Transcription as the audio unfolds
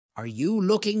Are you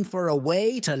looking for a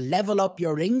way to level up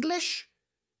your English?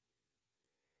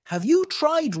 Have you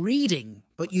tried reading,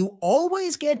 but you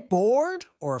always get bored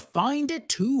or find it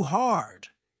too hard?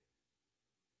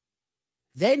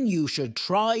 Then you should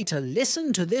try to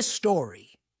listen to this story.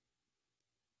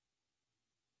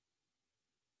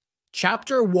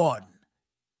 Chapter 1.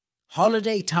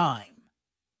 Holiday Time.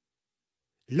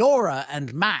 Laura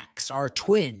and Max are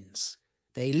twins.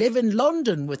 They live in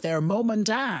London with their mum and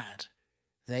dad.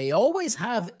 They always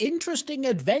have interesting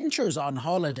adventures on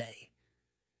holiday.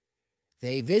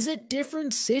 They visit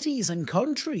different cities and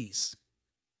countries.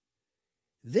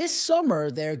 This summer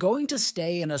they're going to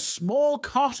stay in a small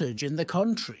cottage in the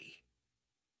country.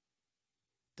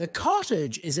 The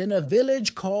cottage is in a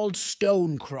village called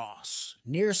Stonecross,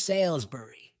 near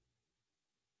Salisbury.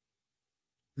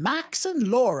 Max and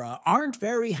Laura aren't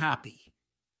very happy.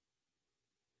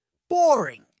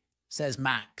 Boring, says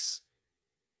Max.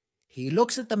 He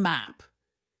looks at the map.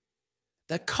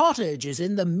 The cottage is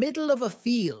in the middle of a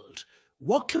field.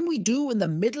 What can we do in the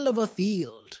middle of a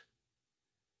field?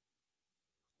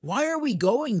 Why are we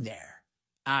going there?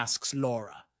 Asks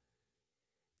Laura.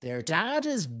 Their dad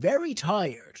is very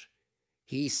tired.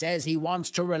 He says he wants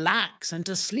to relax and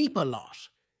to sleep a lot.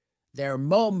 Their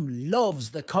mum loves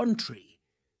the country.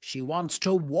 She wants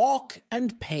to walk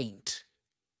and paint.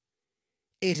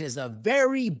 It is a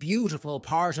very beautiful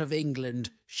part of England,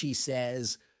 she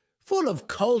says, full of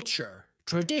culture,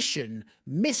 tradition,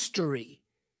 mystery.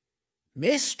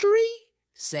 Mystery?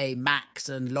 Say Max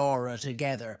and Laura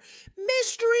together.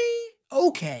 Mystery?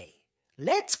 Okay,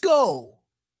 let's go.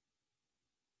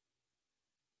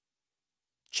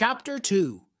 Chapter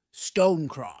 2.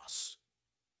 Stonecross.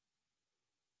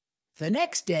 The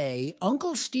next day,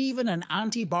 Uncle Stephen and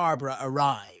Auntie Barbara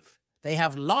arrive. They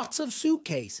have lots of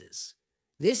suitcases.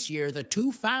 This year, the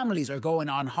two families are going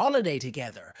on holiday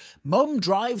together. Mum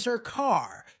drives her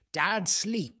car. Dad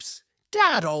sleeps.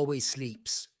 Dad always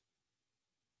sleeps.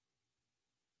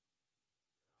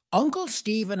 Uncle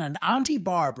Stephen and Auntie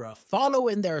Barbara follow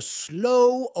in their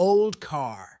slow old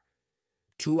car.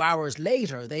 2 hours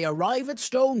later, they arrive at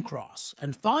Stonecross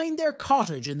and find their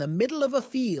cottage in the middle of a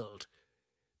field.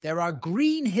 There are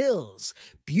green hills,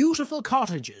 beautiful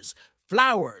cottages,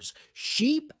 flowers,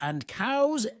 sheep and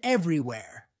cows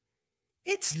everywhere.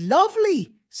 It's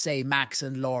lovely, say Max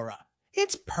and Laura.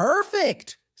 It's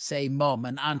perfect, say Mum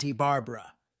and Auntie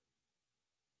Barbara.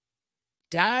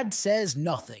 Dad says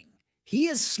nothing. He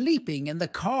is sleeping in the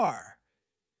car.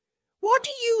 What do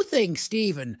you think,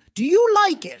 Stephen? Do you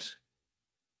like it?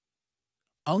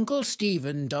 Uncle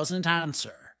Stephen doesn't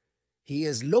answer. He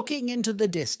is looking into the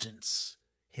distance.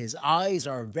 His eyes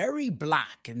are very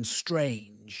black and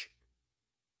strange.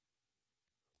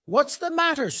 What's the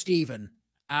matter, Stephen?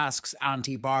 Asks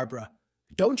Auntie Barbara.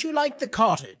 Don't you like the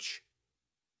cottage?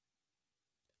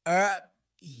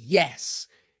 Yes.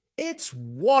 It's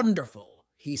wonderful,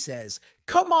 he says.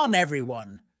 Come on,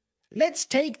 everyone. Let's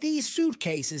take these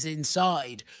suitcases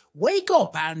inside. Wake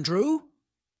up, Andrew.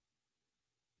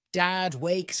 Dad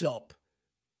wakes up.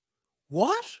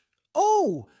 What?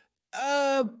 Oh,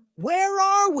 where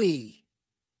are we?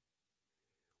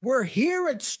 We're here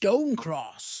at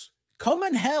Stonecross. Come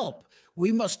and help.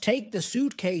 We must take the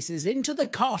suitcases into the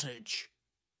cottage.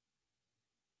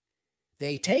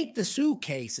 They take the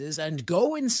suitcases and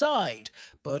go inside,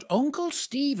 but Uncle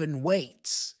Stephen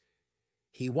waits.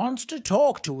 He wants to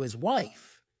talk to his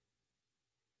wife.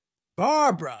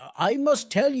 Barbara, I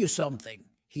must tell you something,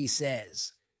 he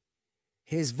says.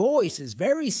 His voice is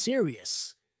very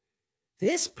serious.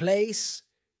 This place...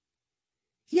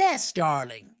 Yes,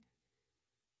 darling.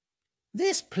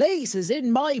 This place is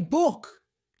in my book.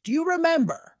 Do you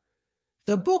remember?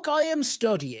 The book I am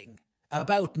studying,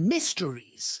 about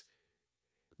mysteries.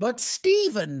 But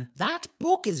Stephen, that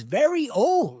book is very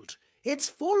old. It's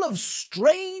full of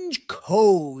strange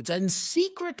codes and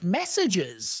secret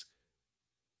messages.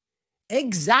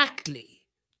 Exactly.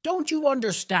 Don't you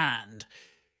understand?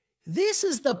 This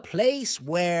is the place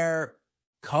where...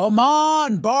 Come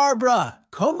on, Barbara!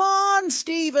 Come on,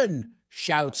 Stephen!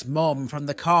 Shouts Mum from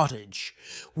the cottage.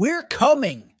 We're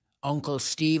coming, Uncle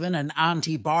Stephen and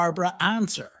Auntie Barbara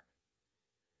answer.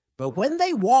 But when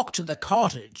they walk to the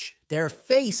cottage, their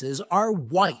faces are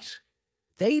white.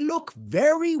 They look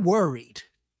very worried.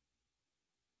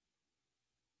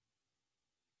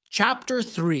 Chapter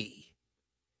 3.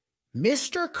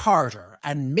 Mr. Carter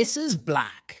and Mrs.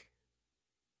 Black.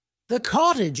 The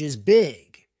cottage is big.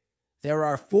 There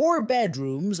are 4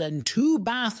 bedrooms and 2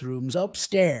 bathrooms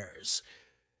upstairs.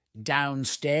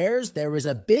 Downstairs there is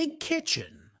a big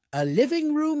kitchen, a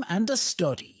living room and a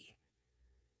study.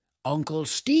 Uncle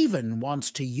Stephen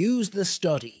wants to use the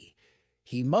study.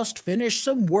 He must finish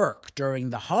some work during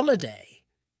the holiday.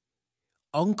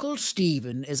 Uncle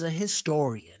Stephen is a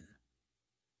historian.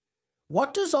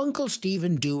 What does Uncle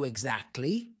Stephen do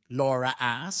exactly? Laura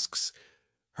asks.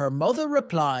 Her mother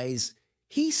replies,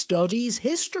 he studies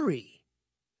history.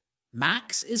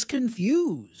 Max is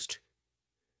confused.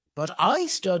 But I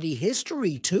study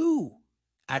history too,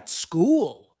 at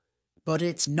school, but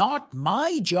it's not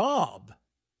my job.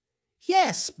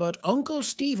 Yes, but Uncle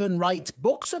Stephen writes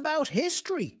books about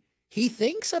history. He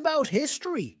thinks about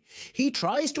history. He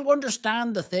tries to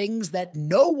understand the things that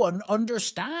no one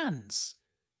understands.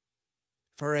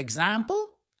 For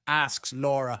example, asks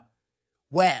Laura.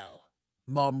 Well,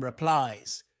 Mum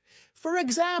replies, for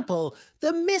example,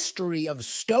 the mystery of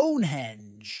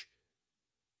Stonehenge.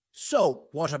 So,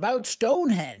 what about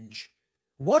Stonehenge?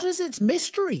 What is its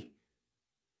mystery?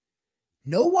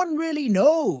 No one really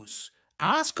knows.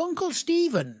 Ask Uncle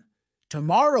Stephen.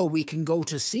 Tomorrow we can go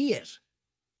to see it.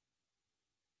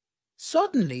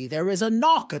 Suddenly there is a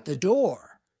knock at the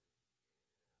door.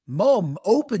 Mum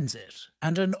opens it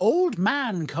and an old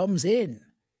man comes in.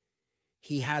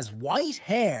 He has white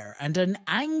hair and an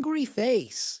angry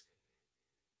face.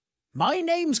 My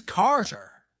name's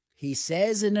Carter, he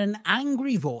says in an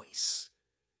angry voice.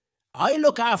 I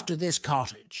look after this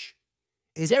cottage.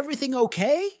 Is everything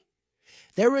okay?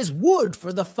 There is wood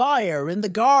for the fire in the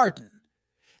garden.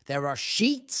 There are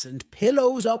sheets and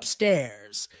pillows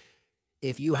upstairs.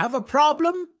 If you have a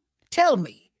problem, tell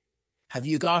me. Have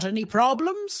you got any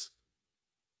problems?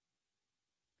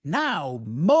 Now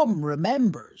Mum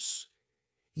remembers.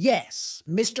 Yes,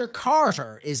 Mr.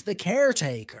 Carter is the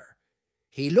caretaker.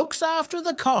 He looks after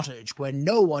the cottage when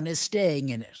no one is staying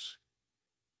in it.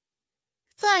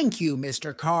 Thank you,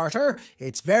 Mr. Carter.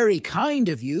 It's very kind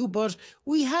of you, but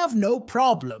we have no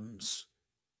problems.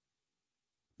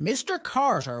 Mr.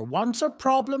 Carter wants a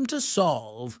problem to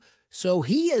solve, so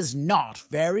he is not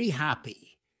very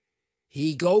happy.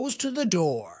 He goes to the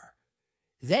door.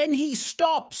 Then he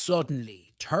stops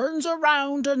suddenly, turns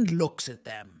around and looks at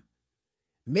them.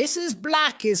 Mrs.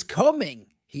 Black is coming,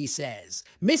 he says.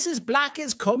 Mrs. Black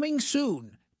is coming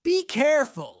soon. Be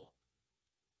careful.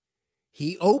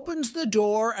 He opens the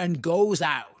door and goes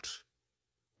out.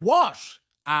 What?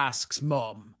 Asks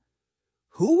Mum.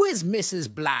 Who is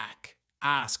Mrs. Black?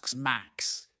 Asks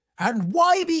Max. And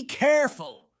why be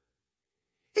careful?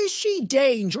 Is she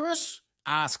dangerous?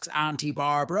 Asks Auntie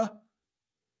Barbara.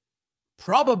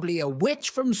 Probably a witch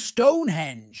from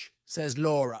Stonehenge, says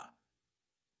Laura.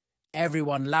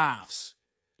 Everyone laughs.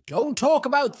 Don't talk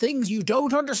about things you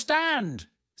don't understand,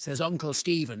 says Uncle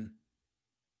Stephen.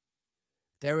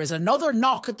 There is another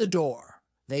knock at the door.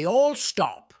 They all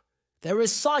stop. There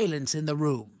is silence in the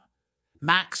room.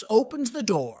 Max opens the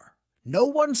door. No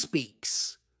one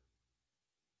speaks.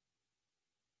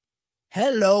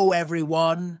 Hello,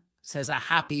 everyone, says a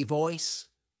happy voice.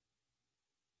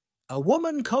 A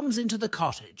woman comes into the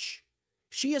cottage.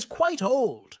 She is quite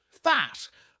old, fat,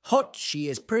 but she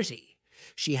is pretty.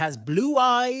 She has blue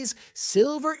eyes,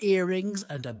 silver earrings,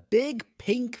 and a big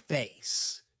pink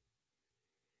face.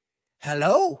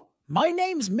 Hello, my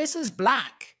name's Mrs.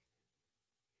 Black.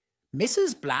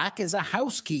 Mrs. Black is a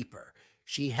housekeeper.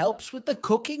 She helps with the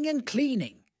cooking and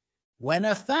cleaning. When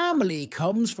a family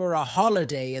comes for a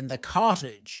holiday in the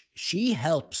cottage, she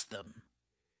helps them.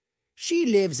 She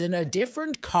lives in a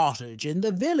different cottage in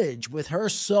the village with her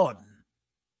son.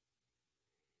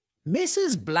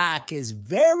 Mrs. Black is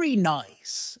very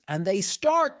nice, and they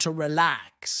start to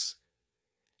relax.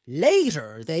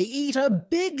 Later, they eat a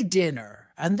big dinner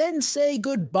and then say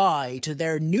goodbye to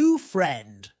their new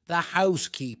friend, the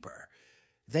housekeeper.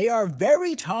 They are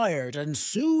very tired and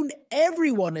soon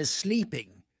everyone is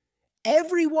sleeping.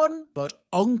 Everyone but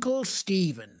Uncle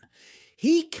Stephen.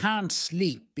 He can't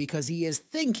sleep because he is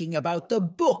thinking about the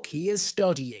book he is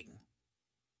studying.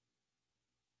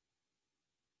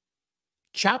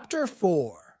 Chapter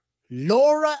 4.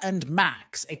 Laura and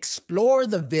Max explore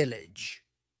the village.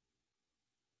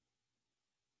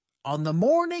 On the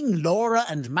morning, Laura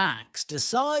and Max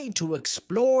decide to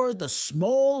explore the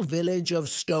small village of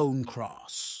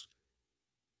Stonecross.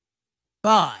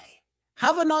 Bye.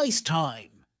 Have a nice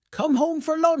time. Come home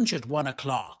for lunch at 1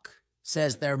 o'clock,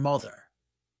 says their mother.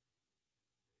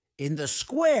 In the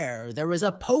square there is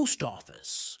a post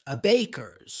office, a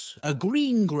baker's, a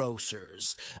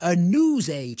greengrocer's, a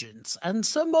newsagent's, and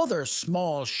some other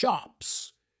small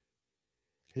shops.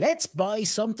 Let's buy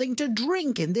something to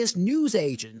drink in this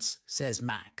newsagent's, says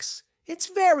Max. It's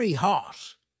very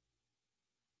hot.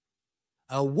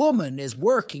 A woman is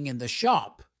working in the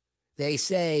shop. They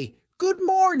say, "Good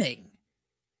morning,"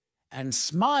 and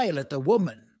smile at the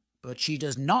woman, but she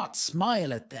does not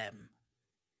smile at them.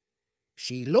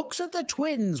 She looks at the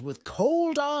twins with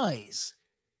cold eyes.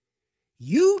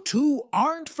 You two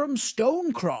aren't from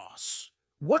Stonecross.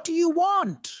 What do you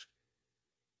want?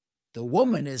 The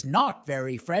woman is not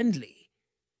very friendly.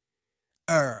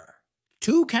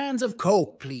 2 cans of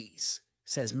Coke, please,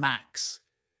 says Max.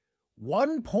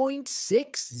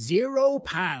 1.60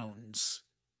 pounds.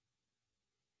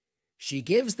 She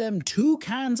gives them 2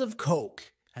 cans of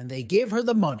Coke, and they give her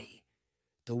the money.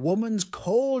 The woman's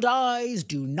cold eyes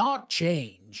do not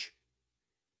change.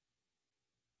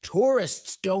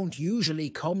 Tourists don't usually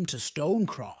come to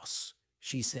Stonecross,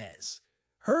 she says.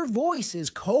 Her voice is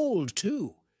cold,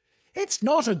 too. It's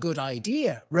not a good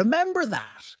idea. Remember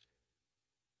that.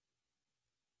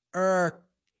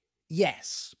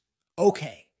 Yes.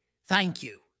 Okay. Thank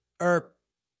you.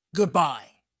 Goodbye,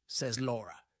 says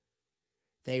Laura.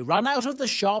 They run out of the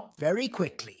shop very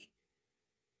quickly.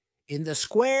 In the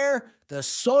square, the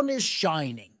sun is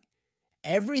shining.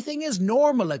 Everything is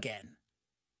normal again.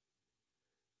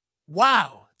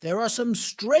 Wow, there are some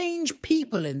strange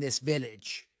people in this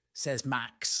village, says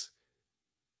Max.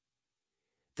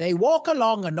 They walk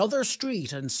along another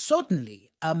street and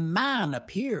suddenly a man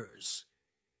appears.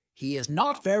 He is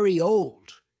not very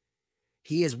old.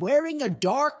 He is wearing a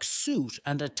dark suit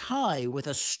and a tie with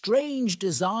a strange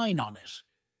design on it.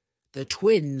 The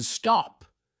twins stop.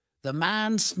 The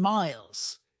man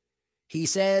smiles. He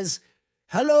says,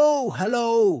 "Hello,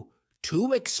 hello,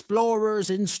 2 explorers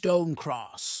in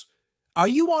Stonecross. Are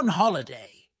you on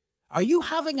holiday? Are you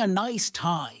having a nice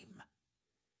time?"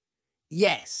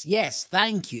 Yes,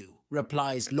 thank you,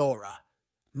 replies Laura.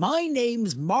 My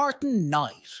name's Martin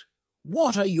Knight.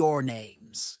 What are your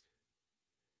names?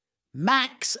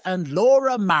 Max and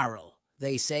Laura Marrell,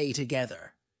 they say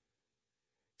together.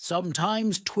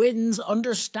 Sometimes twins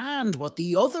understand what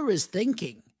the other is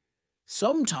thinking.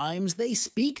 Sometimes they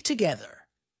speak together.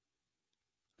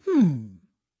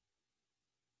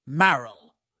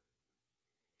 Marrell.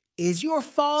 Is your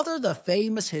father the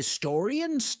famous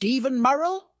historian Stephen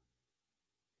Marrell?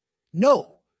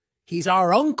 No, he's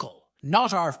our uncle,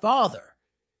 not our father.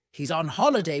 He's on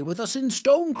holiday with us in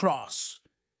Stonecross.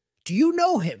 Do you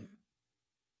know him?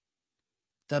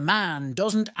 The man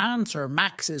doesn't answer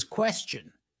Max's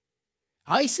question.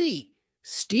 I see.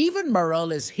 Stephen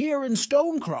Marrell is here in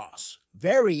Stonecross.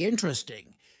 Very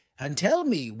interesting. And tell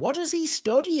me, what is he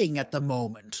studying at the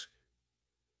moment?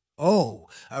 Oh,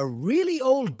 a really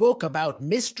old book about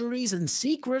mysteries and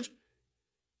secret.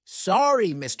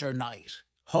 Sorry, Mr. Knight,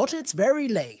 but it's very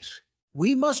late.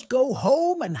 We must go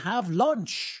home and have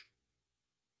lunch.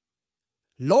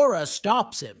 Laura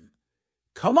stops him.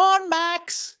 Come on,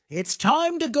 Max, it's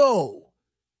time to go.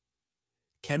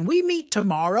 Can we meet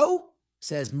tomorrow?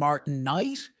 Says Martin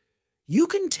Knight. You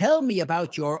can tell me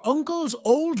about your uncle's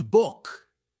old book.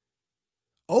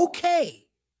 Okay,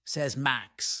 says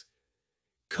Max.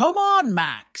 Come on,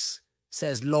 Max,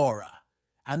 says Laura,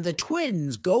 and the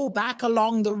twins go back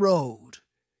along the road.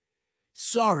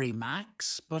 Sorry,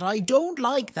 Max, but I don't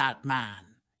like that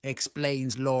man,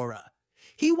 explains Laura.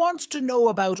 He wants to know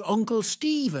about Uncle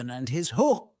Stephen and his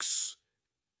hooks.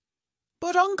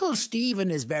 But Uncle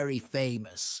Stephen is very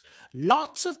famous.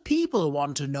 Lots of people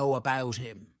want to know about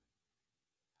him.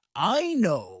 I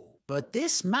know, but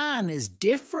this man is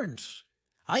different.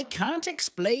 I can't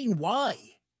explain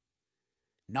why.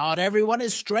 Not everyone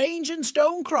is strange in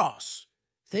Stonecross.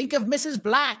 Think of Mrs.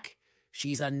 Black.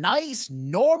 She's a nice,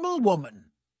 normal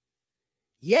woman.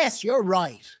 Yes, you're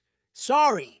right.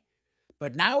 Sorry,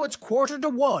 but now it's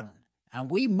 1:45, and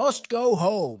we must go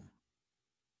home.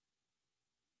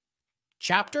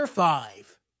 Chapter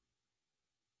 5.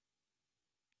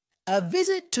 A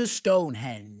visit to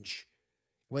Stonehenge.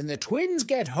 When the twins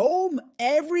get home,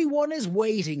 everyone is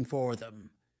waiting for them.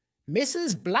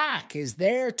 Mrs. Black is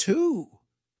there too.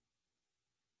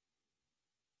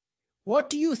 What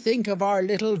do you think of our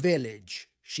little village?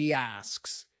 She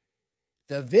asks.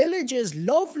 The village is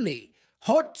lovely,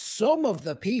 but some of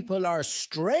the people are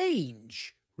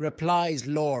strange, replies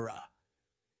Laura.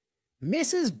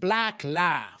 Mrs. Black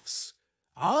laughs.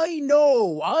 I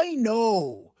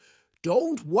know.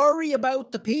 Don't worry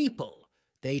about the people.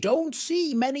 They don't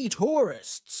see many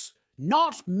tourists.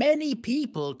 Not many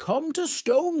people come to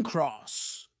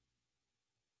Stonecross.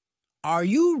 Are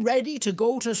you ready to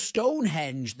go to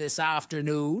Stonehenge this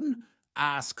afternoon?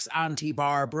 Asks Auntie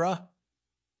Barbara.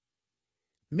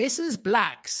 Mrs.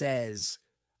 Black says,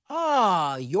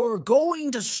 you're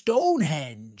going to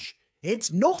Stonehenge.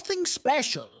 It's nothing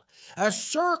special. A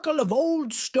circle of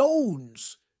old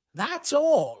stones. That's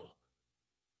all.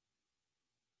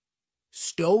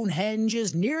 Stonehenge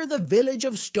is near the village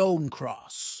of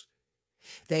Stonecross.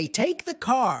 They take the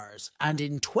cars, and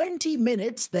in 20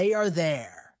 minutes they are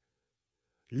there.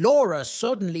 Laura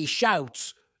suddenly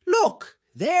shouts, "Look,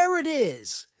 there it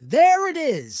is! There it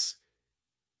is!"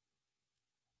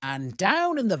 And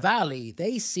down in the valley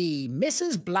they see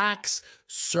Mrs. Black's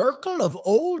circle of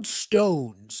old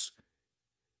stones.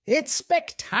 "It's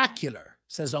spectacular,"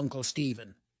 says Uncle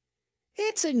Stephen.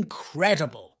 "It's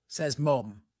incredible," says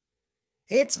Mum.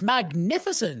 "It's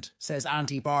magnificent," says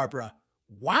Auntie Barbara.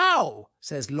 "Wow,"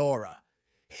 says Laura.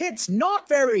 "It's not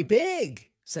very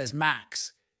big," says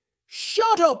Max.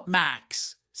 "Shut up,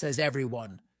 Max," says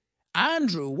everyone.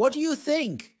 "Andrew, what do you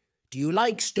think? Do you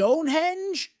like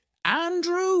Stonehenge?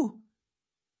 Andrew?"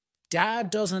 Dad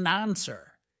doesn't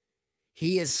answer.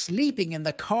 He is sleeping in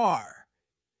the car.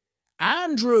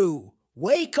 "Andrew,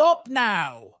 wake up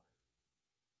now."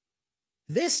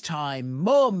 This time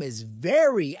Mum is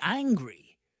very angry.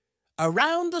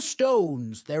 Around the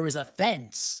stones there is a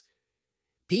fence.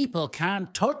 People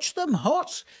can't touch them,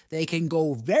 but they can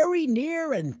go very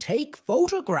near and take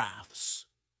photographs.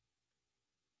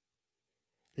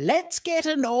 "Let's get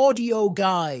an audio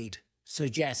guide,"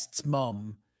 suggests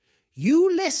Mum.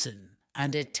 "You listen,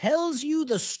 and it tells you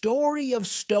the story of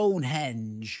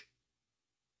Stonehenge."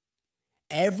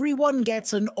 Everyone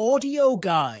gets an audio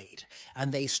guide,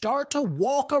 and they start to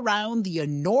walk around the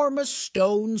enormous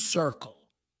stone circle.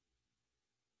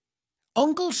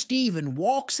 Uncle Stephen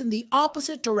walks in the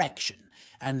opposite direction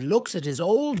and looks at his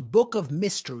old book of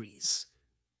mysteries.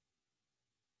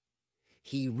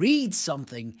 He reads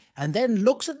something and then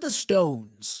looks at the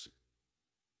stones.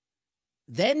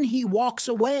 Then he walks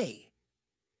away.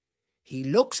 He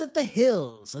looks at the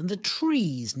hills and the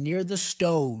trees near the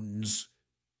stones.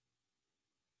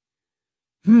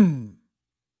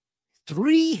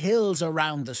 3 hills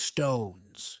around the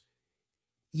stones.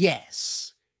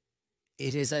 Yes,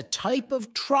 it is a type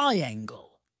of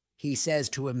triangle, he says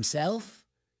to himself.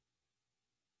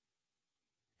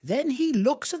 Then he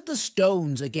looks at the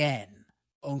stones again,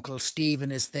 Uncle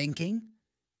Stephen is thinking.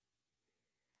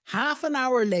 Half an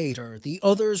hour later, the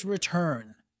others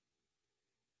return.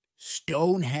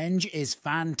 "Stonehenge is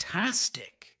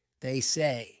fantastic," they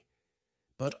say,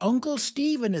 but Uncle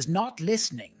Stephen is not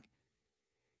listening.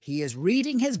 He is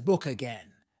reading his book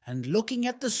again and looking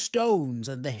at the stones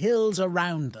and the hills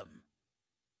around them.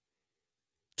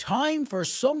 "Time for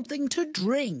something to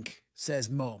drink," says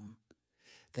Mum.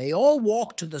 They all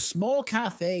walk to the small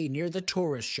cafe near the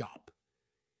tourist shop.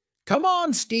 "Come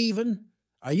on, Stephen.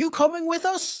 Are you coming with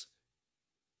us?"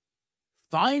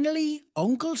 Finally,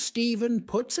 Uncle Stephen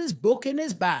puts his book in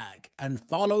his bag and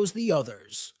follows the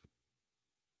others.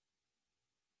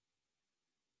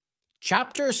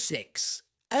 Chapter 6.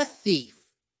 A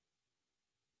Thief.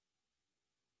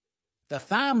 The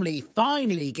family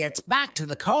finally gets back to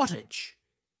the cottage.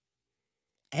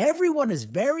 Everyone is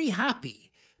very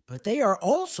happy, but they are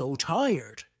also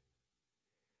tired.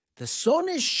 The sun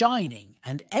is shining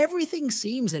and everything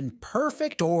seems in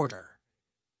perfect order.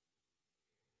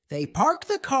 They park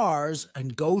the cars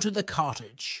and go to the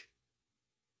cottage.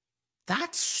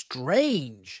 "That's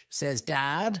strange," says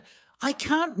Dad. "I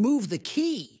can't move the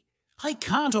key. I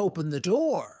can't open the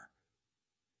door."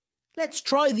 "Let's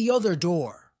try the other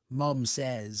door," Mum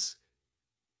says.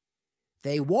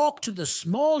 They walk to the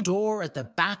small door at the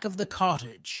back of the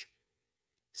cottage.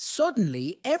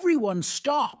 Suddenly, everyone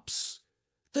stops.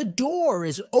 The door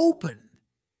is open.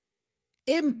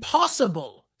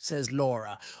 "Impossible," says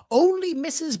Laura. "Only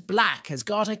Mrs. Black has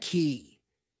got a key."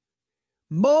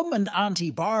 Mum and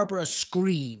Auntie Barbara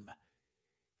scream.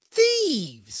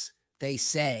 "Thieves!" they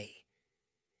say.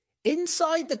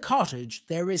 Inside the cottage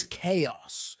there is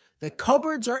chaos. The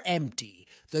cupboards are empty,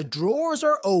 the drawers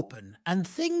are open, and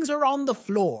things are on the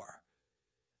floor.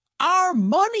 "Our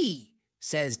money,"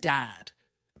 says Dad.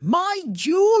 "My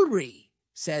jewellery,"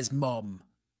 says Mum.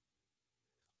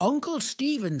 Uncle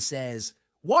Stephen says,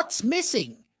 "What's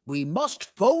missing? We must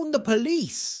phone the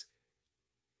police."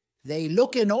 They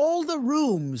look in all the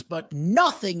rooms, but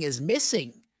nothing is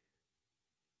missing.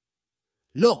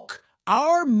 "Look,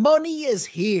 our money is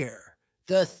here.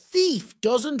 The thief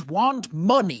doesn't want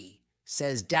money,"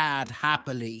 says Dad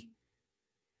happily.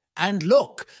 "And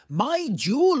look, my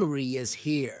jewellery is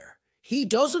here. He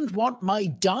doesn't want my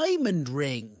diamond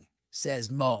ring,"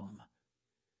 says Mum.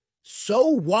 "So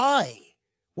why?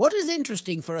 What is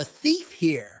interesting for a thief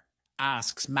here?"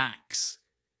 asks Max.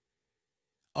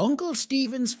 Uncle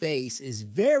Stephen's face is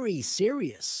very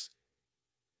serious.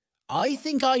 "I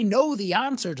think I know the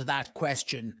answer to that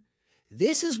question.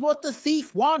 This is what the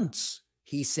thief wants,"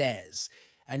 he says,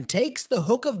 and takes the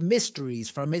hook of mysteries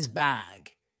from his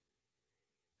bag.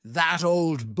 "That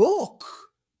old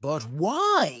book? But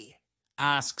why?"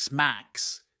 asks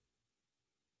Max.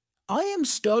 I am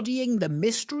studying the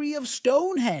mystery of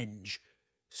Stonehenge.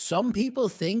 Some people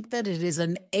think that it is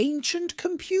an ancient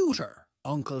computer,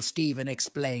 Uncle Stephen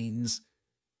explains.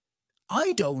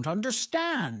 I don't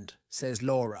understand, says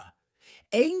Laura.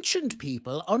 Ancient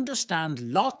people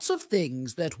understand lots of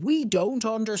things that we don't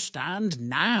understand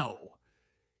now.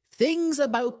 Things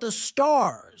about the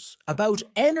stars, about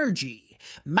energy,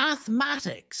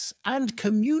 mathematics, and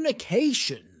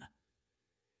communication.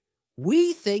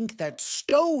 We think that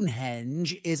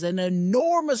Stonehenge is an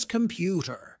enormous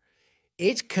computer.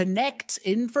 It connects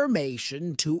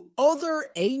information to other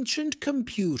ancient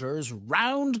computers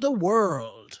round the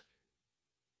world.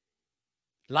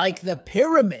 Like the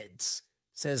pyramids,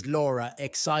 says Laura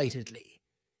excitedly.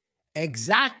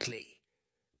 Exactly.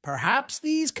 Perhaps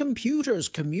these computers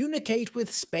communicate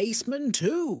with spacemen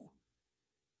too.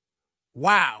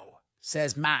 Wow,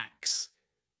 says Max.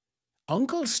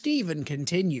 Uncle Stephen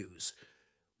continues,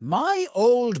 My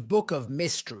old book of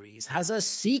mysteries has a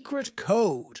secret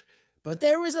code, but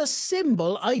there is a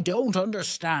symbol I don't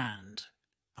understand.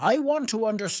 I want to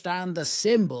understand the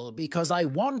symbol because I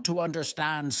want to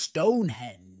understand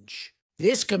Stonehenge.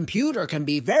 This computer can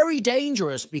be very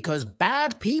dangerous because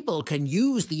bad people can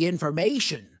use the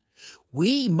information.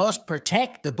 We must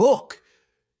protect the book.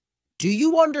 Do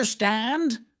you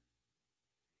understand?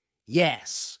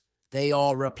 Yes, they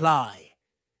all reply.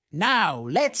 Now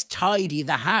let's tidy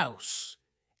the house.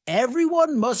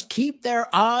 Everyone must keep their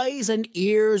eyes and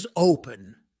ears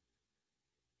open.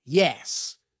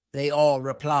 Yes, they all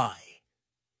reply.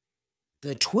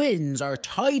 The twins are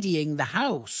tidying the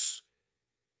house.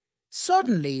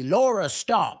 Suddenly Laura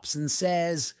stops and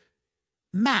says,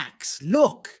 Max,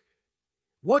 look.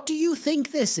 What do you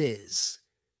think this is?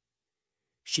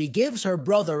 She gives her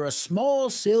brother a small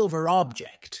silver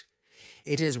object.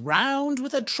 It is round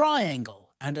with a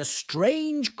triangle and a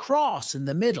strange cross in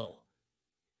the middle.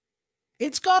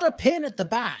 It's got a pin at the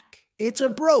back. It's a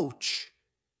brooch.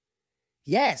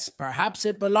 Yes, perhaps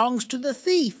it belongs to the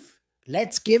thief.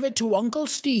 Let's give it to Uncle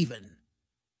Stephen.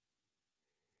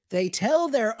 They tell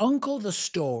their uncle the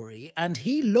story, and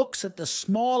he looks at the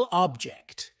small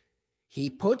object. He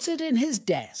puts it in his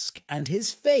desk, and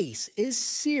his face is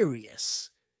serious.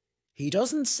 He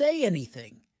doesn't say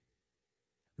anything.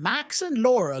 Max and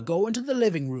Laura go into the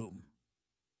living room.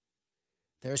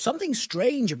 There's something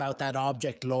strange about that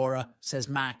object, Laura, says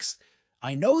Max.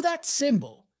 I know that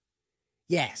symbol.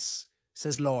 Yes,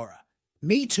 says Laura.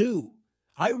 Me too.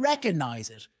 I recognize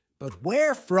it, but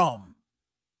where from?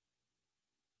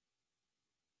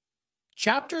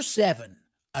 Chapter 7.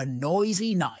 A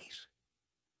Noisy Night.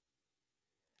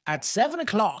 At 7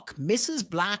 o'clock, Mrs.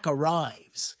 Black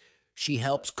arrives. She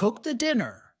helps cook the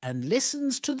dinner and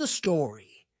listens to the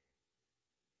story.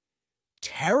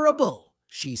 Terrible,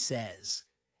 she says.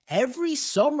 Every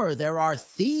summer there are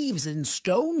thieves in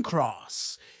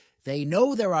Stonecross. They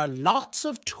know there are lots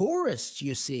of tourists,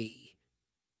 you see.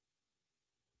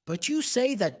 But you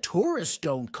say that tourists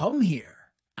don't come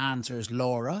here, answers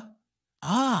Laura.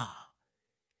 Ah,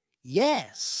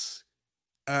 yes.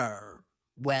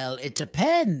 Well, it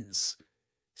depends.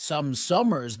 Some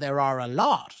summers there are a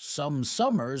lot, some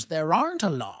summers there aren't a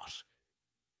lot.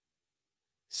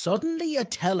 Suddenly a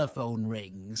telephone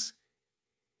rings.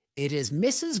 It is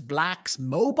Mrs. Black's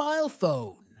mobile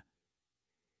phone.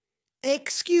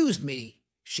 Excuse me,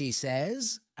 she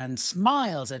says, and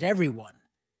smiles at everyone.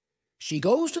 She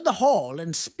goes to the hall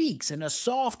and speaks in a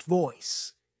soft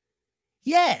voice.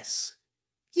 Yes,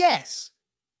 yes.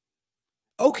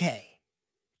 Okay,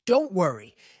 don't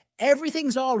worry,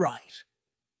 everything's all right.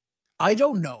 I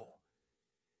don't know.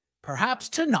 Perhaps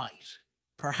tonight,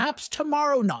 perhaps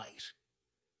tomorrow night.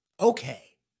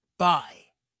 Okay, bye.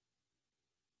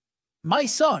 My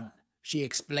son, she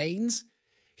explains.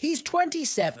 He's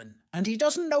 27 and he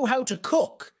doesn't know how to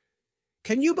cook.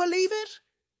 Can you believe it?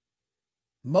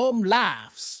 Mum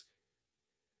laughs.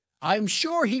 I'm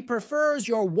sure he prefers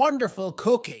your wonderful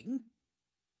cooking.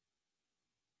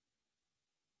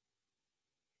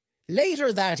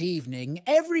 Later that evening,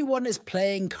 everyone is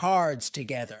playing cards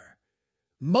together.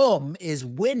 Mum is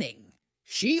winning.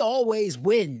 She always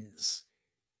wins.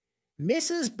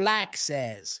 Mrs. Black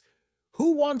says,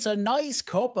 Who wants a nice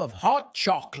cup of hot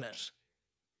chocolate?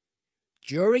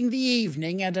 During the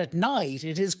evening and at night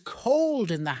it is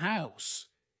cold in the house.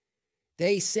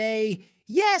 They say,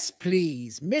 Yes,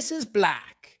 please, Mrs.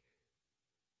 Black.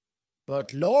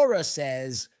 But Laura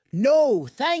says, No,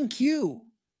 thank you.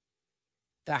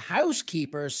 The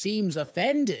housekeeper seems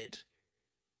offended.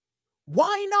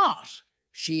 Why not?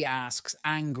 She asks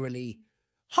angrily.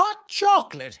 Hot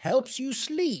chocolate helps you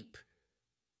sleep.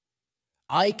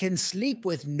 I can sleep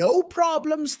with no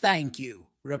problems, thank you,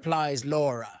 replies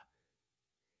Laura.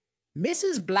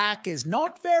 Mrs. Black is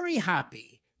not very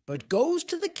happy, but goes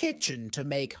to the kitchen to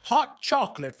make hot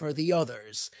chocolate for the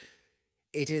others.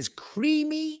 It is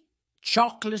creamy,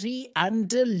 chocolatey, and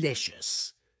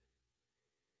delicious.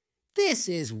 "This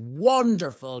is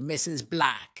wonderful, Mrs.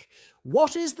 Black.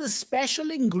 What is the special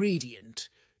ingredient?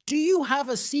 Do you have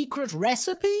a secret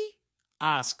recipe?"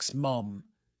 asks Mum.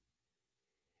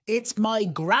 "It's my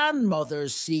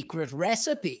grandmother's secret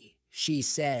recipe," she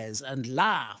says and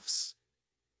laughs.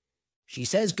 She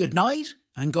says goodnight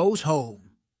and goes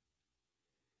home.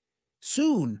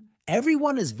 Soon,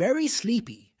 everyone is very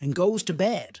sleepy and goes to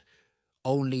bed.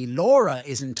 Only Laura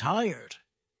isn't tired.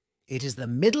 It is the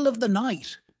middle of the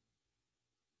night.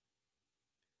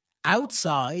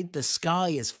 Outside, the sky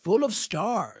is full of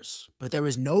stars, but there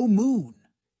is no moon.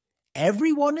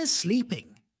 Everyone is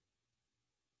sleeping.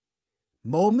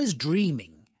 Mum is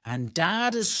dreaming and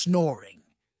Dad is snoring.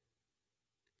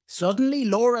 Suddenly,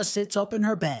 Laura sits up in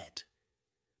her bed.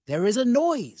 There is a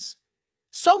noise.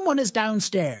 Someone is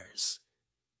downstairs.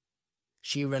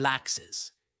 She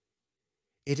relaxes.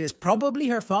 It is probably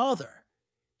her father.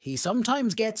 He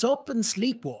sometimes gets up and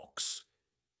sleepwalks.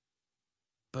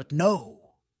 But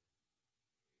no.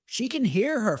 She can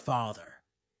hear her father.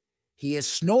 He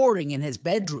is snoring in his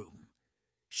bedroom.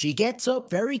 She gets up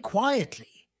very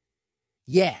quietly.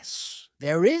 Yes,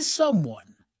 there is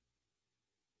someone.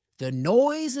 The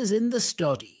noise is in the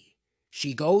study.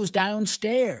 She goes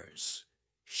downstairs.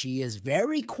 She is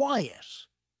very quiet.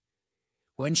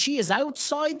 When she is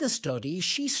outside the study,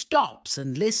 she stops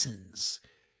and listens.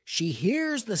 She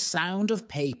hears the sound of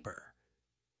paper.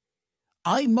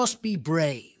 "I must be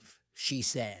brave," she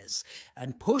says,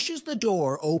 and pushes the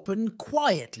door open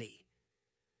quietly.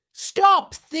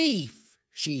 "Stop, thief!"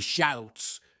 she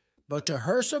shouts, but to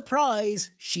her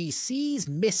surprise, she sees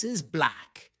Mrs.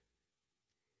 Black.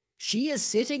 She is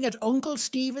sitting at Uncle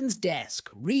Stephen's desk,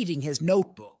 reading his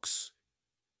notebooks.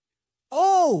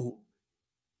 "Oh,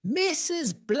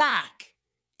 Mrs. Black,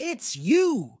 it's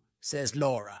you," says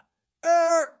Laura.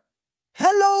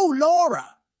 Hello,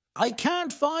 Laura. I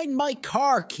can't find my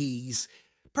car keys.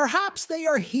 Perhaps they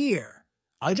are here.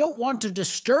 I don't want to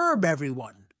disturb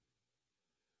everyone."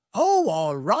 "Oh,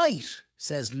 all right,"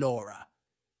 says Laura.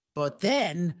 But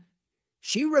then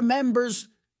she remembers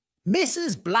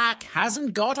Mrs. Black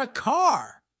hasn't got a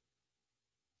car.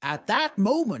 At that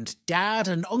moment, Dad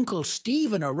and Uncle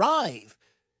Stephen arrive.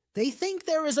 They think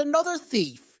there is another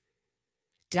thief.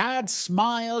 Dad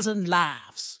smiles and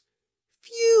laughs.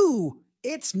 "Phew,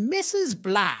 it's Mrs.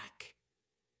 Black.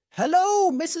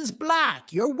 Hello, Mrs.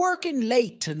 Black, you're working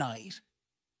late tonight."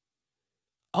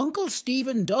 Uncle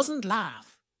Stephen doesn't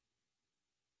laugh.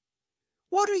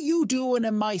 "What are you doing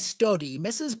in my study,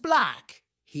 Mrs. Black?"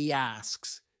 he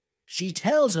asks. She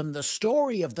tells him the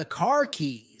story of the car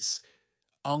keys.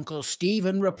 Uncle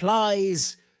Stephen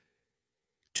replies,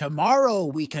 "Tomorrow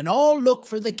we can all look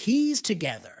for the keys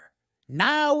together.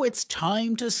 Now it's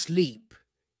time to sleep.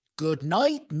 Good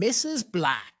night, Mrs.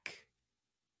 Black."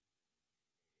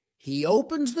 He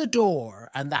opens the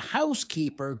door and the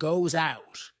housekeeper goes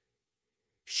out.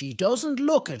 She doesn't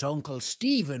look at Uncle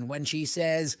Stephen when she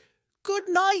says, "Good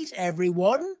night,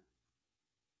 everyone."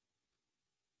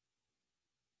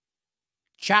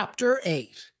 Chapter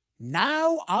 8.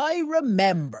 Now I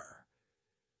remember.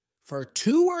 For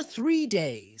 2 or 3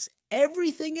 days,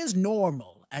 everything is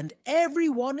normal and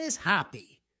everyone is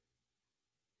happy.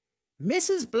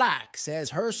 Mrs. Black says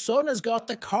her son has got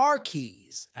the car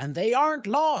keys and they aren't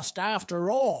lost after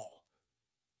all.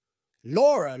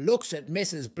 Laura looks at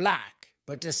Mrs. Black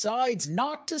but decides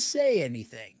not to say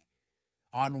anything.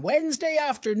 On Wednesday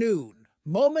afternoon,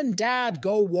 Mum and Dad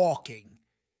go walking.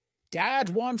 Dad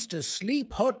wants to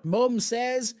sleep hut. Mum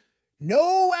says,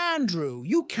 "No, Andrew,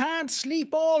 you can't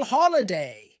sleep all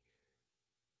holiday."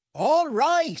 "All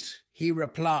right," he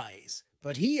replies,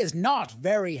 but he is not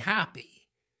very happy.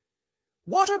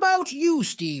 "What about you,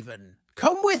 Stephen?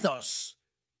 Come with us."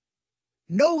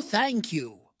 "No, thank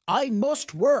you. I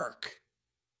must work."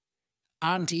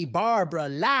 Auntie Barbara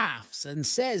laughs and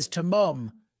says to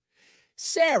Mum,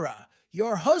 "Sarah,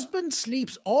 your husband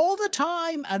sleeps all the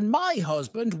time and my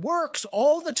husband works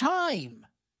all the time."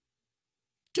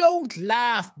 "Don't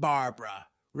laugh, Barbara,"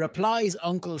 replies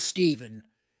Uncle Stephen.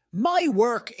 "My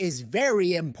work is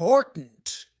very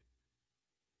important."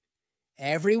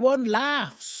 Everyone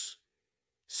laughs.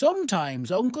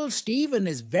 Sometimes Uncle Stephen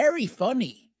is very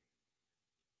funny.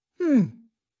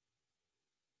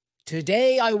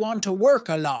 "Today I want to work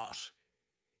a lot.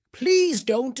 Please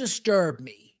don't disturb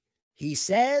me," he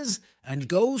says and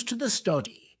goes to the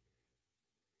study.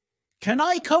 "Can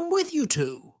I come with you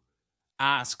two?"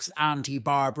 asks Auntie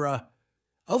Barbara.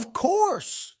 "Of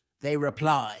course," they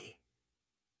reply.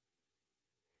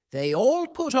 They all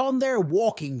put on their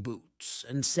walking boots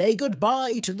and say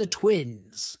goodbye to the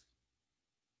twins.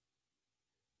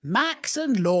 Max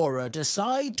and Laura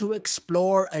decide to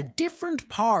explore a different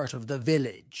part of the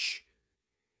village.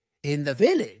 In the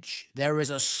village, there is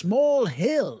a small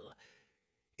hill.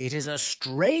 It is a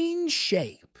strange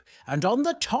shape, and on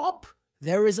the top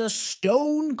there is a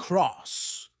stone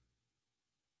cross.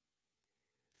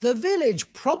 The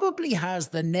village probably has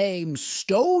the name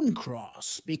Stone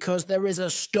Cross because there is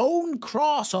a stone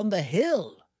cross on the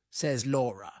hill, says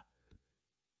Laura.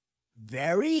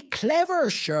 Very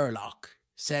clever, Sherlock,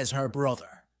 says her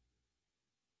brother.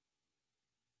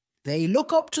 They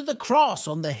look up to the cross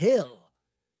on the hill.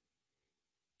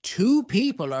 Two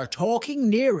people are talking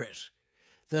near it.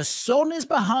 The sun is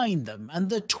behind them and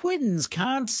the twins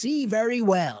can't see very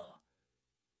well.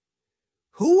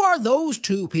 Who are those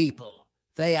two people?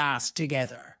 They ask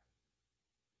together.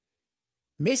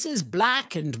 Mrs.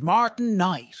 Black and Martin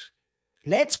Knight.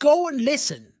 Let's go and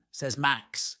listen, says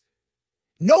Max.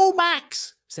 No,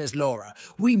 Max, says Laura.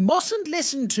 We mustn't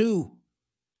listen to...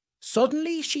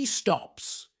 Suddenly she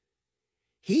stops.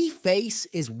 His face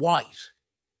is white.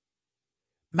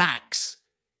 Max.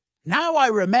 Now I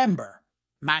remember.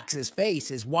 Max's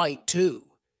face is white too.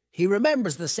 He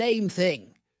remembers the same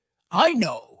thing. I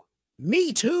know.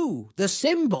 Me too. The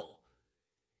symbol.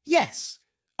 Yes,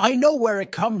 I know where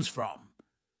it comes from.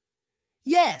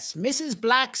 Yes, Mrs.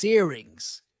 Black's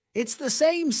earrings. It's the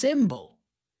same symbol.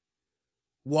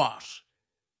 What?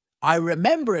 I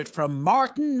remember it from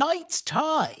Martin Knight's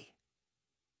tie.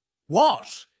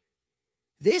 What?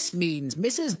 This means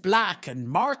Mrs. Black and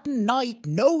Martin Knight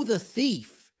know the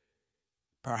thief.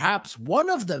 Perhaps one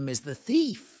of them is the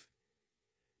thief.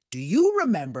 Do you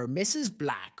remember Mrs.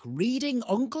 Black reading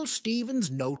Uncle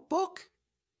Stephen's notebook?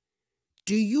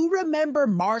 Do you remember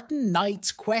Martin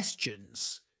Knight's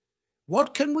questions?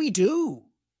 What can we do?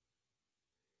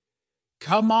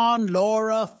 Come on,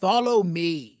 Laura, follow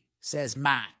me, says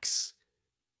Max.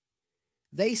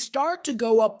 They start to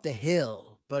go up the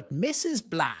hill, but Mrs.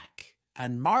 Black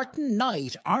and Martin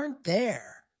Knight aren't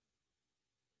there.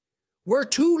 We're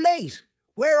too late.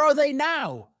 Where are they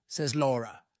now? Says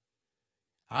Laura.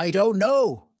 I don't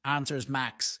know, answers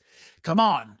Max. Come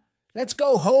on. Let's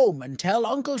go home and tell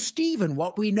Uncle Stephen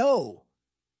what we know.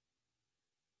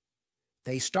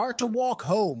 They start to walk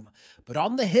home, but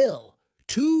on the hill,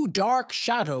 two dark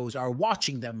shadows are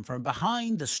watching them from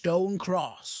behind the stone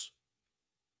cross.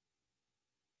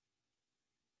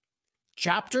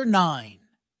 Chapter 9.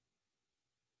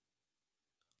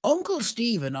 Uncle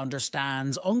Stephen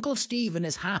understands Uncle Stephen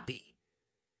is happy.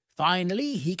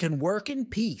 Finally, he can work in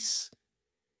peace.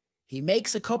 He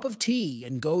makes a cup of tea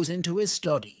and goes into his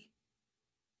study.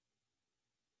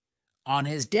 On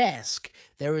his desk,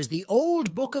 there is the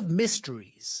old book of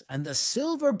mysteries and the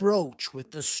silver brooch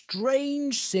with the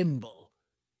strange symbol.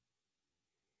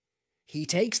 He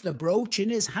takes the brooch in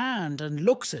his hand and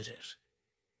looks at it.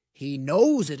 He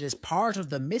knows it is part of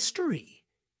the mystery.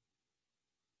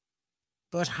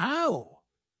 But how?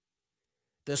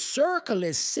 The circle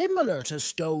is similar to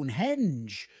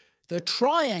Stonehenge. The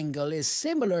triangle is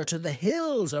similar to the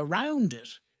hills around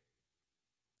it.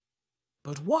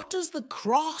 But what does the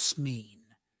cross mean?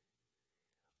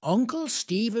 Uncle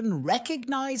Stephen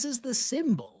recognizes the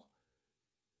symbol.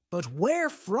 But where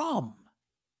from?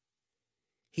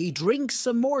 He drinks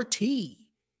some more tea,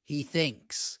 he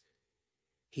thinks.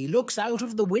 He looks out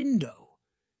of the window.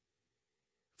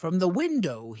 From the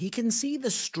window he can see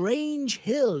the strange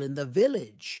hill in the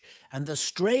village and the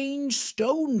strange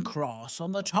stone cross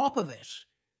on the top of it.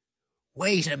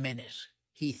 Wait a minute,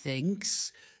 he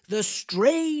thinks. The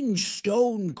strange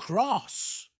stone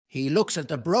cross. He looks at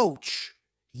the brooch.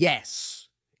 Yes,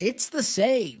 it's the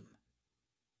same.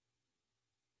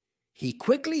 He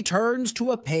quickly turns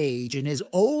to a page in his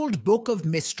old book of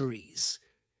mysteries.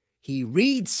 He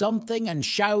reads something and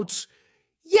shouts,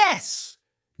 Yes!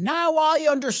 Now I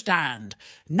understand!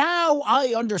 Now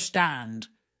I understand!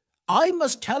 I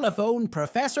must telephone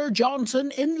Professor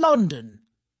Johnson in London.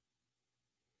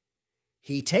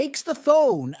 He takes the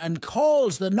phone and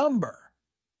calls the number.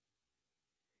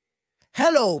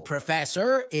 Hello,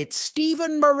 Professor. It's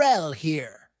Stephen Morell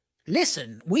here.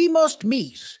 Listen, we must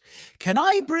meet. Can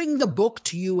I bring the book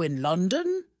to you in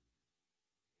London?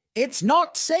 It's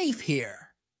not safe here.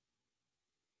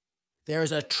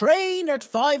 There's a train at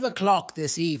 5 o'clock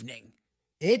this evening.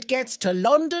 It gets to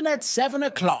London at 7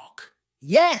 o'clock.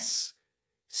 Yes.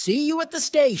 See you at the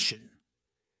station.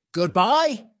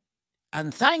 Goodbye,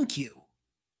 and thank you.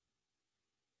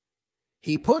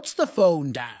 He puts the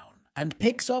phone down and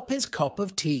picks up his cup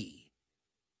of tea.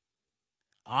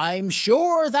 I'm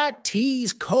sure that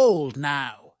tea's cold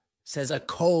now, says a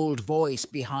cold voice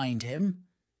behind him.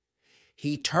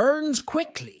 He turns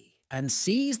quickly and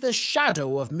sees the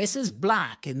shadow of Mrs.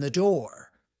 Black in the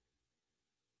door.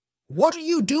 "What are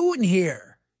you doing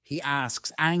here?" he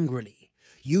asks angrily.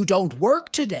 "You don't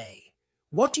work today.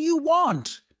 What do you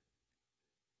want?"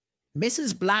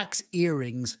 Mrs. Black's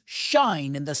earrings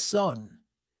shine in the sun.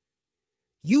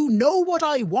 "You know what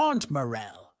I want,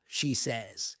 Morel," she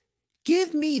says.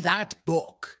 "Give me that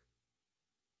book."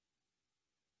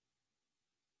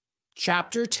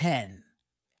 Chapter 10.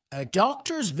 A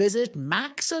doctor's visit.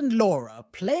 Max and Laura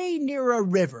play near a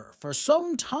river for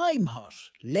some time.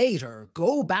 Later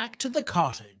go back to the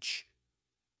cottage.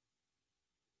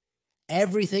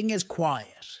 Everything is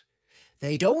quiet.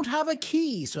 They don't have a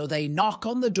key, so they knock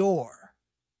on the door.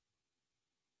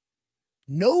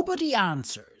 Nobody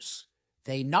answers.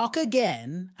 They knock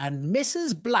again, and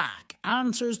Mrs. Black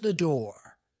answers the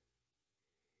door.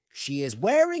 She is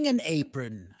wearing an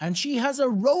apron, and she has a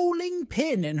rolling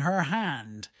pin in her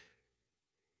hand.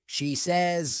 She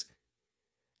says,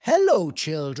 "Hello,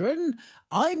 children.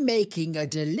 I'm making a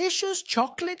delicious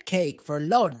chocolate cake for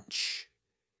lunch.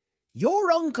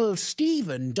 Your Uncle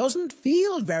Stephen doesn't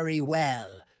feel very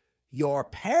well. Your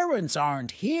parents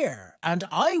aren't here, and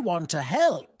I want to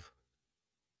help."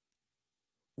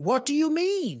 "What do you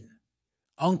mean?"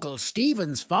 "Uncle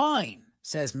Stephen's fine,"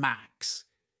 says Max.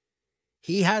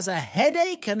 "He has a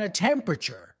headache and a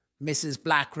temperature," Mrs.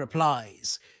 Black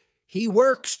replies. "He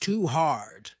works too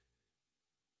hard."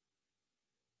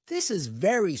 This is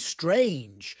very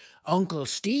strange. Uncle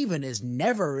Stephen is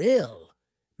never ill.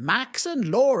 Max and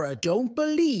Laura don't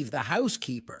believe the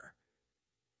housekeeper.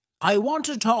 "I want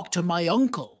to talk to my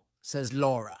uncle," says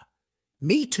Laura.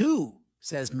 "Me too,"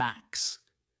 says Max.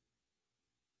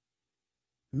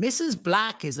 Mrs.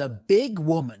 Black is a big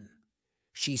woman.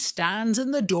 She stands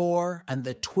in the door and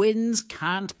the twins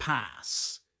can't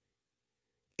pass.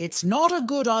 "It's not a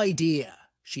good idea,"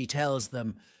 she tells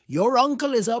them. "Your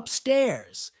uncle is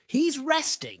upstairs. He's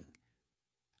resting."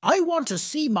 "I want to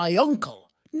see my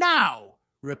uncle, now,"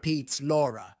 repeats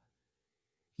Laura.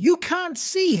 "You can't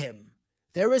see him.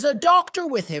 There is a doctor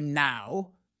with him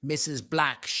now," Mrs.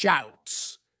 Black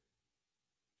shouts.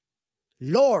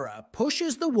 Laura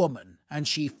pushes the woman and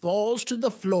she falls to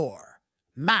the floor.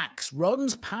 Max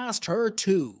runs past her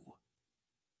too.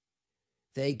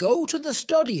 They go to the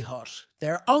study hut.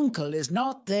 Their uncle is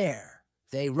not there.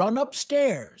 They run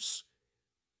upstairs.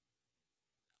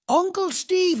 "Uncle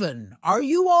Stephen, are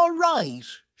you all right?"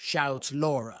 shouts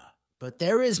Laura, but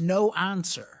there is no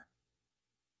answer.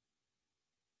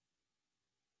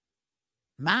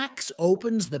 Max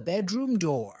opens the bedroom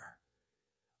door.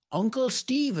 Uncle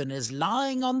Stephen is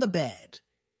lying on the bed.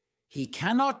 He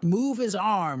cannot move his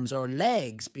arms or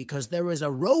legs because there is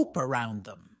a rope around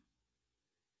them.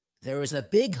 There is a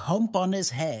big hump on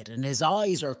his head and his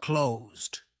eyes are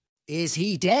closed. "Is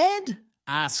he dead?"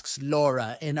 asks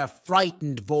Laura in a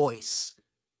frightened voice.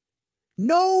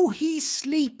 "No, he's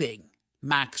sleeping,"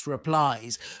 Max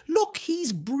replies. "Look,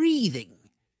 he's breathing."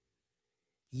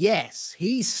 "Yes,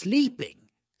 he's sleeping,"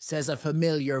 says a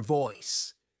familiar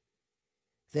voice.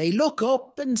 They look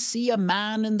up and see a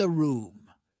man in the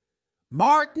room.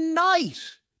 "Martin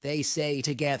Knight," they say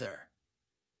together.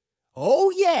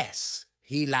 "Oh yes,"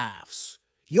 he laughs.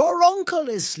 "Your uncle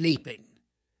is sleeping.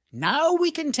 Now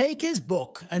we can take his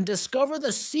book and discover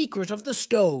the secret of the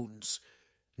stones.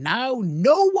 Now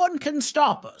no one can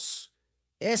stop us,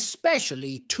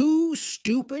 especially two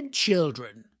stupid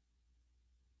children."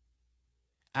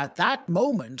 At that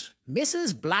moment,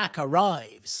 Mrs. Black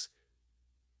arrives.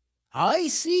 "I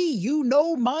see you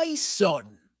know my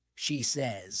son," she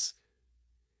says.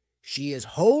 She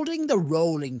is holding the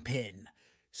rolling pin.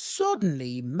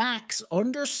 Suddenly, Max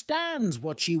understands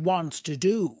what she wants to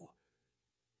do.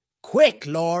 "Quick,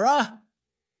 Laura!"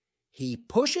 He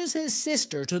pushes his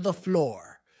sister to the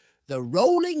floor. The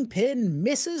rolling pin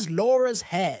misses Laura's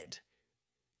head.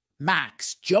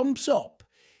 Max jumps up.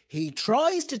 He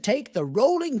tries to take the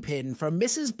rolling pin from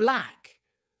Mrs. Black.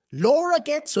 Laura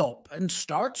gets up and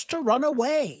starts to run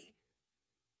away.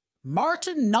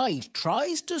 Martin Knight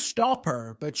tries to stop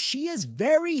her, but she is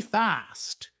very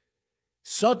fast.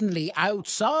 Suddenly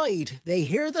outside, they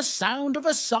hear the sound of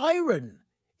a siren.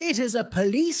 It is a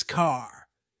police car.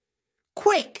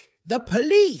 "Quick, the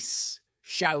police!"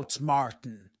 shouts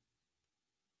Martin.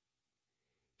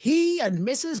 He and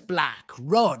Mrs. Black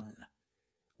run.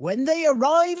 When they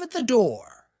arrive at the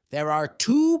door, there are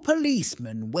two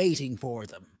policemen waiting for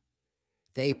them.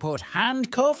 They put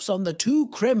handcuffs on the two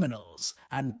criminals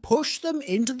and push them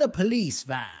into the police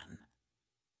van.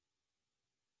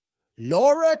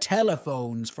 Laura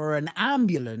telephones for an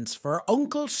ambulance for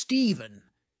Uncle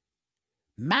Stephen.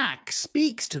 Max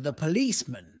speaks to the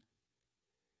policeman.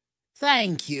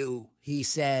 "Thank you," he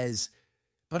says,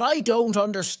 "but I don't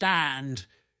understand.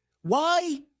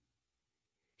 Why?"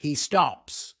 He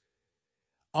stops.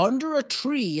 Under a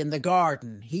tree in the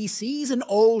garden, he sees an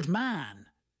old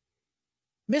man.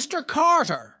 "Mr.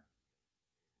 Carter!"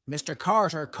 Mr.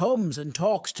 Carter comes and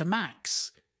talks to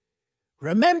Max.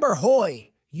 "Remember,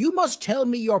 Hoy, you must tell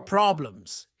me your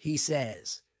problems," he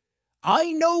says.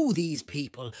 "I know these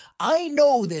people. I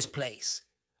know this place.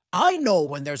 I know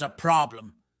when there's a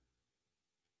problem."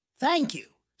 "Thank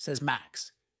you," says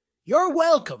Max. "You're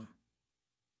welcome."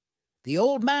 The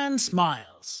old man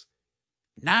smiles.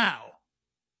 "Now,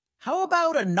 how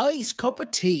about a nice cup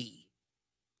of tea?"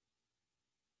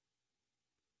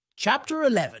 Chapter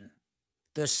 11.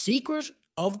 The Secret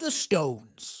of the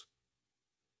Stones.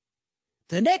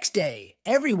 The next day,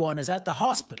 everyone is at the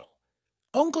hospital.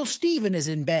 Uncle Stephen is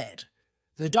in bed.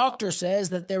 The doctor says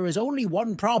that there is only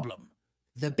one problem: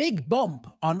 the big bump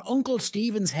on Uncle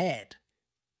Stephen's head.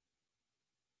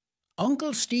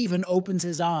 Uncle Stephen opens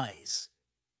his eyes.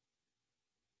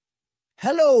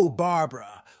 "Hello,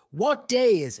 Barbara. What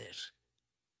day is it?"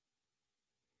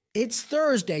 "It's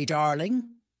Thursday,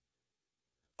 darling."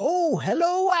 "Oh,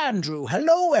 hello, Andrew.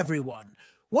 Hello, everyone.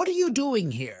 What are you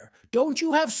doing here? Don't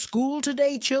you have school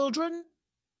today, children?"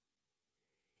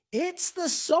 "It's the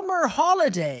summer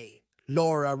holiday,"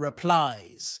 Laura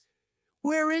replies.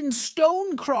 "We're in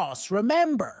Stonecross,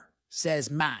 remember," says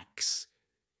Max.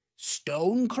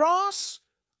 "Stonecross?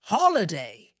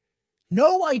 Holiday?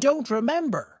 No, I don't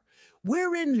remember.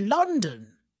 We're in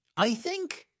London, I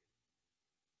think."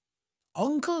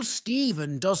 Uncle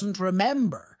Stephen doesn't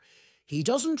remember. He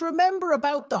doesn't remember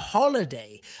about the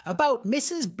holiday, about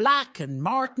Mrs. Black and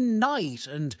Martin Knight,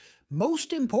 and,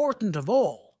 most important of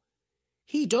all,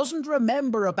 he doesn't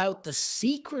remember about the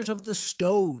secret of the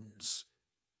stones.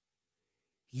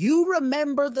 "You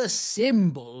remember the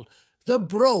symbol, the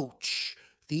brooch,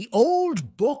 the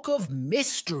old book of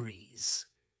mysteries?"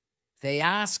 they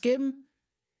ask him.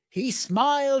 He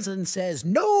smiles and says,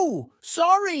 "No,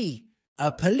 sorry."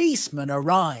 A policeman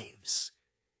arrives.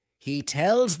 He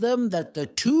tells them that the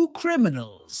two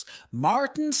criminals,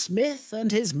 Martin Smith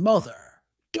and his mother,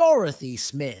 Dorothy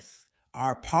Smith,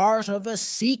 are part of a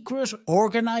secret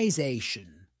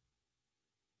organization.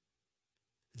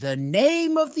 "The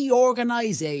name of the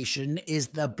organization is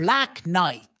the Black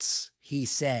Knights," he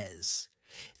says.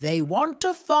 "They want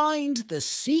to find the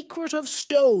secret of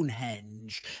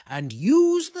Stonehenge and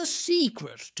use the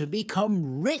secret to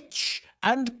become rich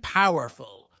and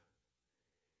powerful.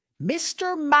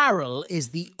 Mr. Marrell is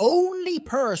the only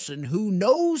person who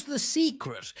knows the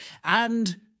secret,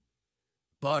 and—"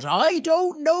 "But I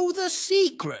don't know the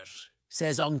secret,"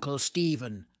 says Uncle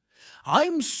Stephen.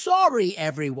 "I'm sorry,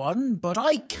 everyone, but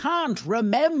I can't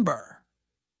remember."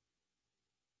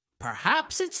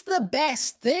 "Perhaps it's the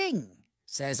best thing,"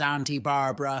 says Auntie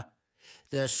Barbara.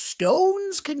 "The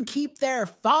stones can keep their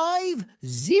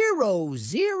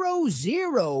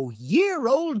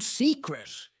 5,000-year-old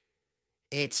secret.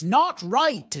 It's not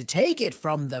right to take it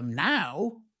from them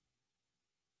now."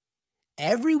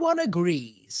 Everyone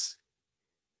agrees.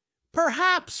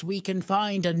 "Perhaps we can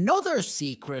find another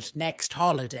secret next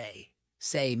holiday,"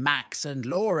 say Max and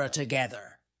Laura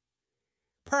together.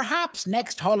 "Perhaps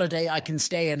next holiday I can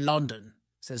stay in London,"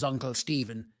 says Uncle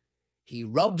Stephen. He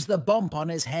rubs the bump on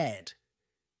his head.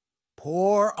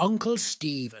 "Poor Uncle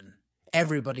Stephen."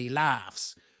 Everybody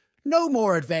laughs. "No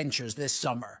more adventures this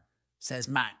summer," says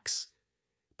Max.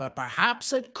 "But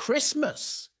perhaps at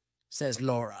Christmas," says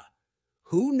Laura.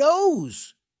 "Who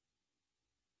knows?"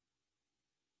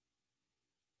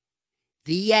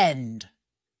 The end.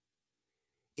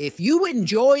 If you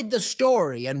enjoyed the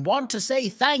story and want to say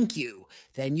thank you,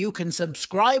 then you can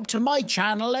subscribe to my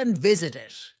channel and visit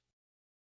it.